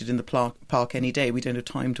assassinated in the park any day, we don't have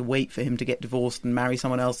time to wait for him to get divorced and marry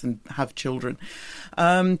someone else and have children.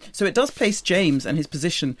 So it does place James and his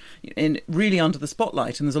position in really under the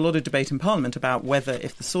spotlight, and there's a lot of debate in Parliament about whether,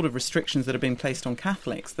 if the sort of restrictions that are being placed on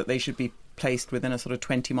Catholics, that they should be placed within a sort of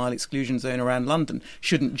 20-mile exclusion zone around London.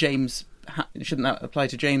 Shouldn't that apply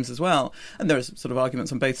to James as well? And there are sort of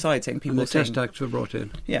arguments on both sides saying Test Acts were brought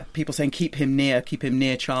in. Yeah, people saying keep him near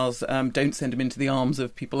Charles, don't send him into the arms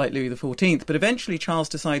of people like Louis XIV. But eventually Charles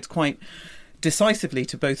decides quite decisively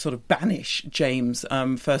to both sort of banish James,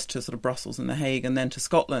 first to sort of Brussels and The Hague and then to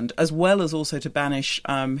Scotland, as well as also to banish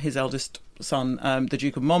his eldest son, the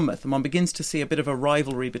Duke of Monmouth. And one begins to see a bit of a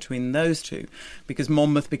rivalry between those two, because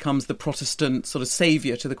Monmouth becomes the Protestant sort of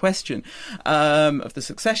saviour to the question of the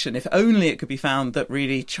succession, if only it could be found that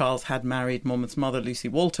really Charles had married Monmouth's mother, Lucy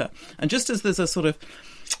Walter. And just as there's a sort of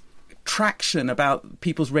traction about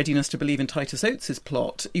people's readiness to believe in Titus Oates'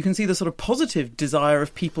 plot, you can see the sort of positive desire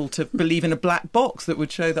of people to believe in a black box that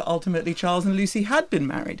would show that ultimately Charles and Lucy had been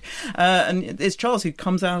married. And it's Charles who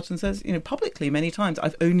comes out and says, publicly many times,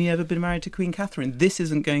 I've only ever been married to Queen Catherine. This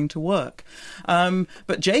isn't going to work.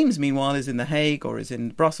 But James, meanwhile, is in The Hague or is in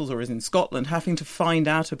Brussels or is in Scotland, having to find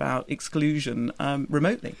out about exclusion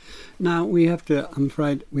remotely. Now, I'm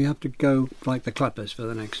afraid we have to go like the clappers for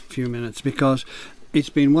the next few minutes, because it's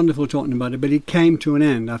been wonderful talking about it, but it came to an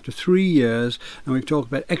end after 3 years, and we've talked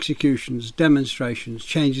about executions, demonstrations,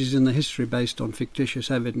 changes in the history based on fictitious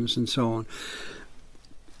evidence and so on.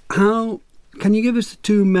 How can you give us the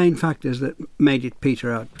two main factors that made it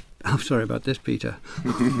peter out? I'm sorry about this, Peter.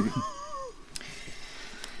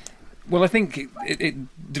 Well, I think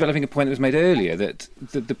developing a point that was made earlier, that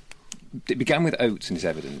it began with Oates and his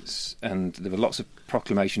evidence, and there were lots of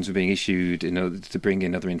proclamations were being issued in order to bring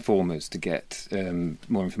in other informers to get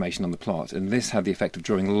more information on the plot, and this had the effect of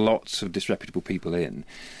drawing lots of disreputable people in.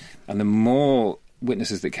 And the more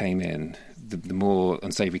witnesses that came in, the more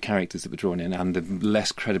unsavoury characters that were drawn in, and the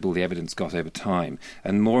less credible the evidence got over time.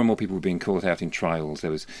 And more people were being caught out in trials.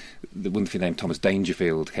 There was the wonderfully named Thomas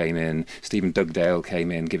Dangerfield came in, Stephen Dugdale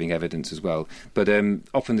came in giving evidence as well. But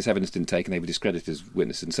often this evidence didn't take, and they were discredited as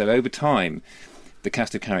witnesses. And so over time, the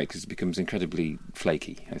cast of characters becomes incredibly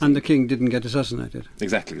flaky. And the king didn't get assassinated.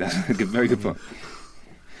 Exactly, that's a very good point.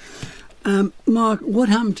 Mark, what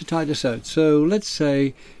happened to Titus Oates? So let's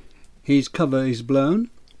say his cover is blown.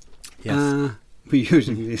 Yes. We're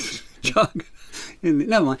using this jug.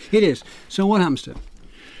 Never mind, it is. So what happens to him?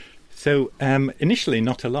 So initially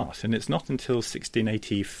not a lot, and it's not until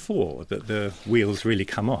 1684 that the wheels really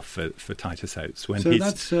come off for Titus Oates. So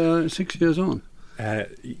that's 6 years on.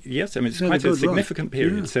 Yes, I mean, it's quite a significant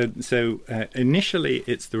period. Yeah. So initially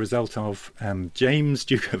it's the result of James,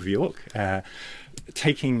 Duke of York,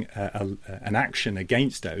 taking an action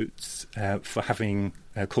against Oates for having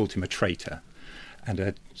called him a traitor. And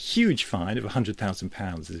a huge fine of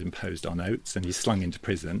 £100,000 is imposed on Oates, and he's slung into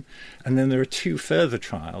prison. And then there are 2 further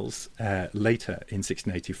trials later in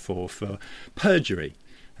 1684 for perjury.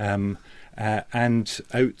 And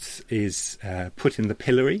Oates is put in the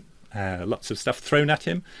pillory. Lots of stuff thrown at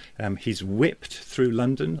him. He's whipped through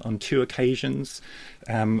London on 2 occasions.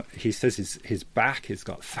 He says his back has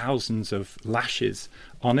got thousands of lashes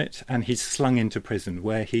on it, and he's slung into prison,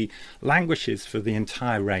 where he languishes for the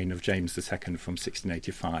entire reign of James II from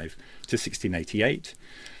 1685 to 1688.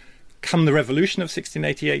 Come the revolution of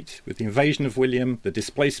 1688, with the invasion of William, the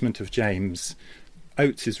displacement of James,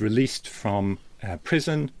 Oates is released from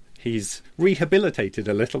prison. He's rehabilitated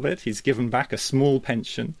a little bit. He's given back a small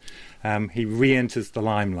pension. He re-enters the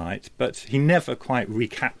limelight, but he never quite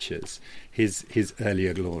recaptures his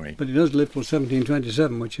earlier glory. But he does live till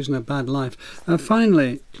 1727, which isn't a bad life.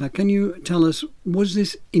 Finally, can you tell us, was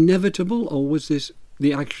this inevitable, or was this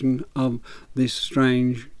the action of this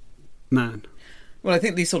strange man? Well, I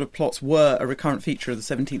think these sort of plots were a recurrent feature of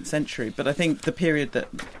the 17th century, but I think the period that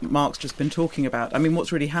Mark's just been talking about, I mean,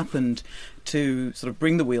 what's really happened to sort of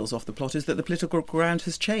bring the wheels off the plot is that the political ground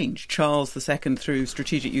has changed. Charles II, through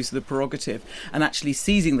strategic use of the prerogative and actually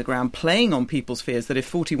seizing the ground, playing on people's fears that if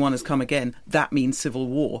 41 has come again, that means civil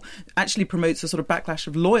war, actually promotes a sort of backlash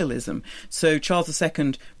of loyalism. So Charles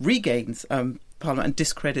II regains Parliament and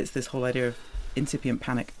discredits this whole idea of incipient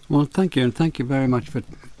panic. Well, thank you, and thank you very much for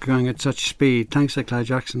going at such speed. Thanks to Clare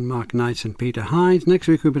Jackson, Mark Knights and Peter Hinds. Next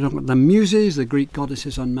week we'll be talking about the Muses, the Greek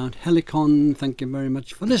goddesses on Mount Helicon. Thank you very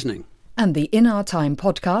much for listening. And the In Our Time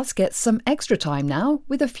podcast gets some extra time now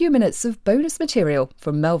with a few minutes of bonus material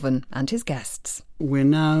from Melvyn and his guests. We're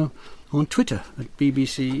now on Twitter at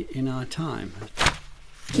BBC In Our Time.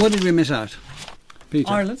 What did we miss out, Peter?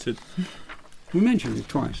 Ireland. We mentioned it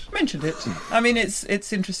twice. Mentioned it. I mean, it's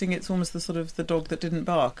interesting. It's almost the sort of the dog that didn't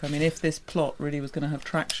bark. I mean, if this plot really was going to have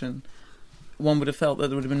traction, one would have felt that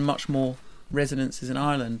there would have been much more resonances in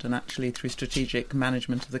Ireland, and actually through strategic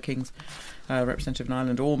management of the King's representative in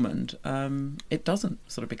Ireland, Ormond, it doesn't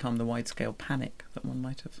sort of become the wide-scale panic that one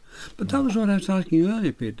might have. But that was what I was asking you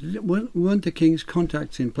earlier, Peter. Weren't the King's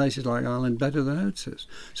contacts in places like Ireland better than Oates's?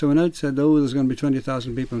 So when Oates said, there's going to be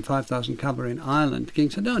 20,000 people and 5,000 cavalry in Ireland, the King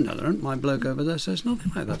said, no, there aren't. My bloke over there says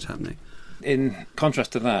nothing like that's happening. In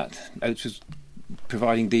contrast to that, Oates was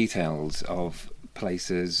providing details of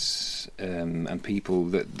places and people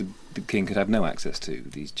that the King could have no access to,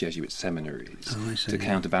 these Jesuit seminaries, to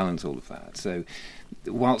counterbalance all of that. So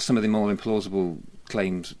whilst some of the more implausible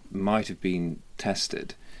claims might have been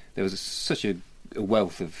tested, there was such a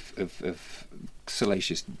wealth of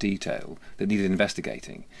salacious detail that needed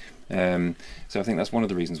investigating. So I think that's one of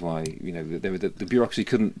the reasons why the bureaucracy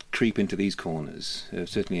couldn't creep into these corners,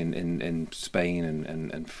 certainly in Spain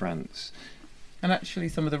and France. And actually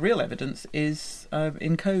some of the real evidence is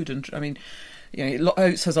in code. And I mean,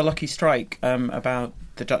 Oates has a lucky strike about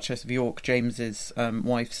the Duchess of York, James's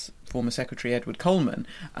wife's former secretary, Edward Coleman.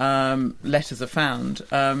 Letters are found.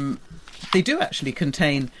 They do actually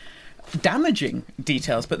contain damaging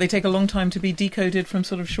details, but they take a long time to be decoded from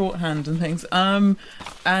sort of shorthand and things. And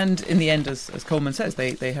in the end, as Coleman says,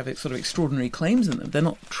 they have sort of extraordinary claims in them. They're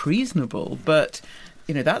not treasonable, but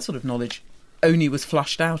that sort of knowledge only was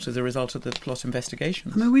flushed out as a result of the plot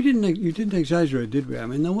investigations. I mean, you didn't exaggerate, did we? I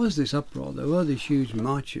mean, there was this uproar, there were these huge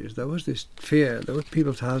marches, there was this fear,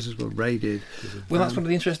 people's houses were raided. Well, that's one of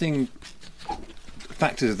the interesting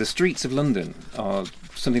factors. The streets of London are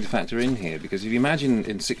something to factor in here, because if you imagine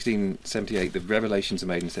in 1678 the revelations are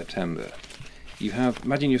made in September,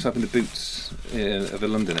 imagine yourself in the boots of a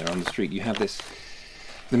Londoner on the street. You have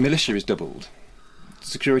the militia is doubled.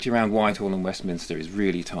 security around Whitehall and Westminster is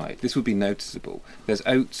really tight. This would be noticeable. There's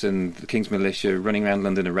Oates and the King's Militia running around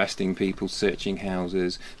London arresting people, searching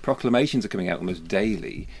houses. Proclamations are coming out almost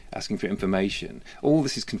daily asking for information. All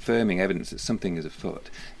this is confirming evidence that something is afoot.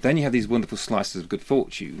 Then you have these wonderful slices of good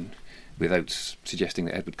fortune, with Oates suggesting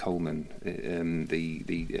that Edward Coleman,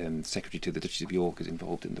 the secretary to the Duchess of York, is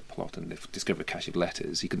involved in the plot, and they've discovered a cache of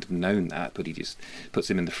letters. He couldn't have known that, but he just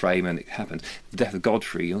puts him in the frame, and it happens. The death of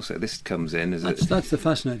Godfrey also, this comes in as that's the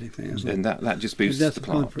fascinating thing, isn't it? And that just boosts the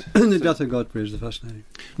plot. The death of Godfrey is the fascinating.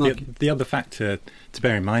 The other factor to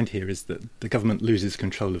bear in mind here is that the government loses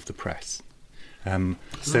control of the press.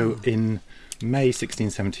 So in May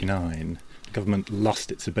 1679, the government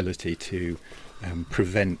lost its ability to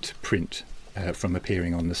prevent print from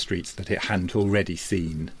appearing on the streets that it hadn't already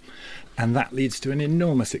seen. And that leads to an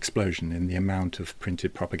enormous explosion in the amount of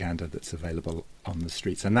printed propaganda that's available on the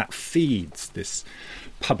streets. And that feeds this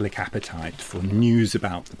public appetite for news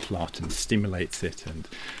about the plot and stimulates it. And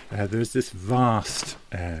there's this vast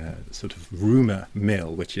sort of rumour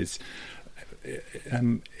mill, which is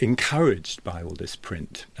encouraged by all this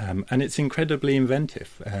print. And it's incredibly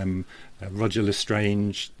inventive. Roger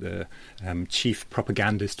Lestrange, the chief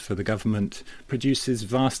propagandist for the government, produces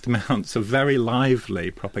vast amounts of very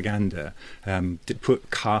lively propaganda to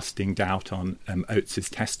put casting doubt on Oates's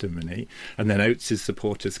testimony. And then Oates's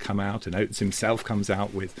supporters come out, and Oates himself comes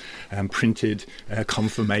out with printed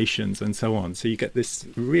confirmations and so on. So you get this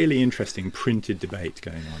really interesting printed debate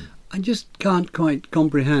going on. I just can't quite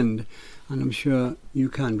comprehend, and I'm sure you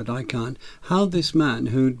can, but I can't, how this man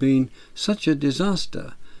who'd been such a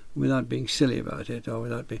disaster, without being silly about it,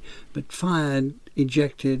 but fired,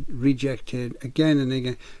 ejected, rejected, again and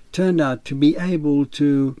again, turned out to be able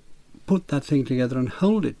to put that thing together and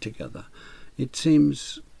hold it together. It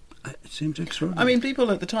seems extraordinary. I mean,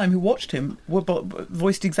 people at the time who watched him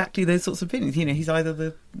voiced exactly those sorts of opinions. You know, he's either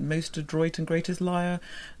the most adroit and greatest liar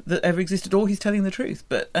that ever existed, or he's telling the truth.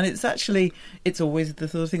 And it's always the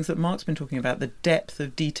sort of things that Mark's been talking about, the depth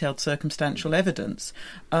of detailed circumstantial evidence.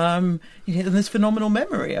 And this phenomenal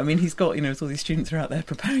memory. I mean, he's got, all these students are out there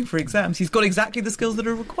preparing for exams. He's got exactly the skills that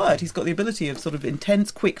are required. He's got the ability of sort of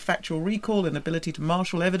intense, quick factual recall, an ability to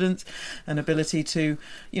marshal evidence, an ability to,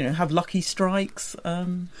 have lucky strikes.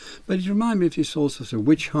 But it reminded me of these sorts of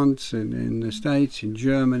witch hunts in the States, in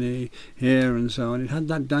Germany, here and so on. It had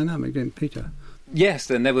that dynamic, didn't it, Peter? Yes,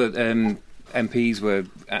 and there were MPs were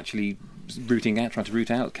actually trying to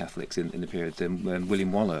root out Catholics in the period.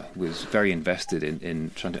 William Waller was very invested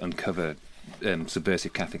in trying to uncover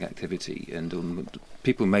subversive Catholic activity, and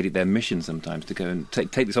people made it their mission sometimes to go and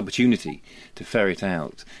take this opportunity to ferret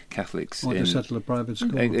out Catholics. Or to settle a private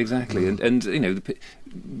school. Exactly, and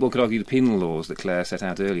one could argue the penal laws that Clare set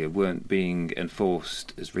out earlier weren't being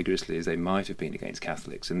enforced as rigorously as they might have been against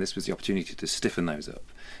Catholics, and this was the opportunity to stiffen those up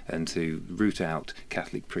and to root out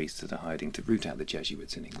Catholic priests that are hiding, to root out the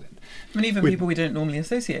Jesuits in England. I mean, even people we don't normally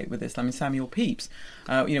associate with this. I mean, Samuel Pepys.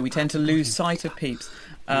 We tend to lose sight of Pepys.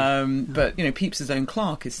 But Pepys's own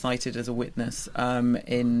clerk is cited as a witness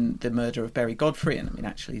in the murder of Berry Godfrey, and I mean,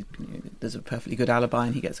 actually, there's a perfectly good alibi,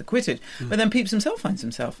 and he gets acquitted. But then Pepys himself finds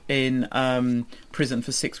himself in prison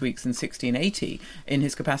for 6 weeks in 1680 in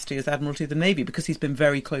his capacity as Admiralty of the Navy, because he's been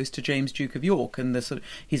very close to James, Duke of York, and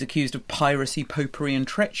he's accused of piracy, popery, and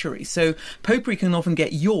treachery. So popery can often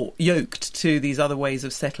get yoked to these other ways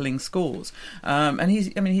of settling scores, and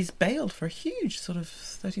he's bailed for a huge sort of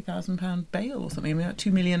 £30,000 bail or something, about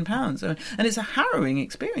 £2 million. And it's a harrowing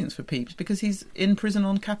experience for Pepys because he's in prison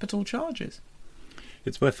on capital charges.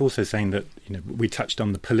 It's worth also saying that we touched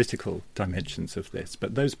on the political dimensions of this,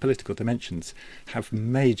 but those political dimensions have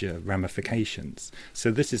major ramifications. So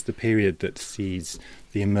this is the period that sees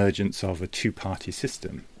the emergence of a two-party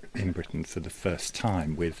system in Britain for the first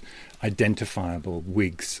time, with identifiable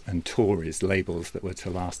Whigs and Tories labels that were to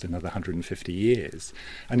last another 150 years.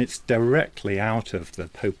 And it's directly out of the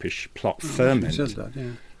Popish plot ferment. Says that,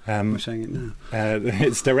 yeah. We're saying it now.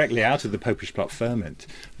 It's directly out of the Popish plot ferment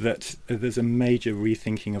that there's a major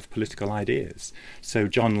rethinking of political ideas. So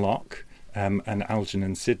John Locke and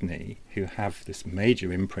Algernon Sidney, who have this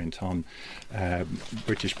major imprint on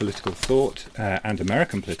British political thought and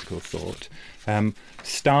American political thought,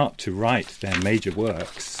 start to write their major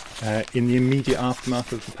works in the immediate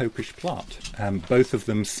aftermath of the Popish plot. Both of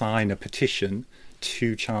them sign a petition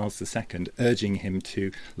to Charles II urging him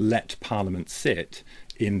to let Parliament sit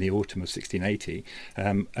in the autumn of 1680,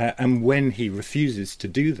 and when he refuses to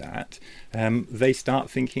do that, they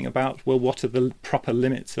start thinking about, well, what are the proper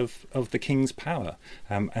limits of the king's power,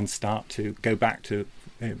 and start to go back to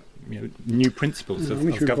new principles of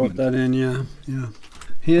government. Brought that in, yeah.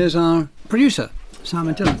 Here's our producer.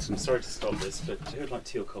 Simon Tillotson. Sorry to stop this, but who would like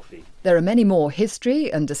tea or coffee? There are many more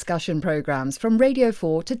history and discussion programmes from Radio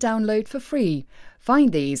 4 to download for free.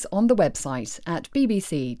 Find these on the website at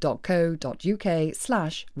bbc.co.uk/Radio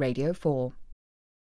 4.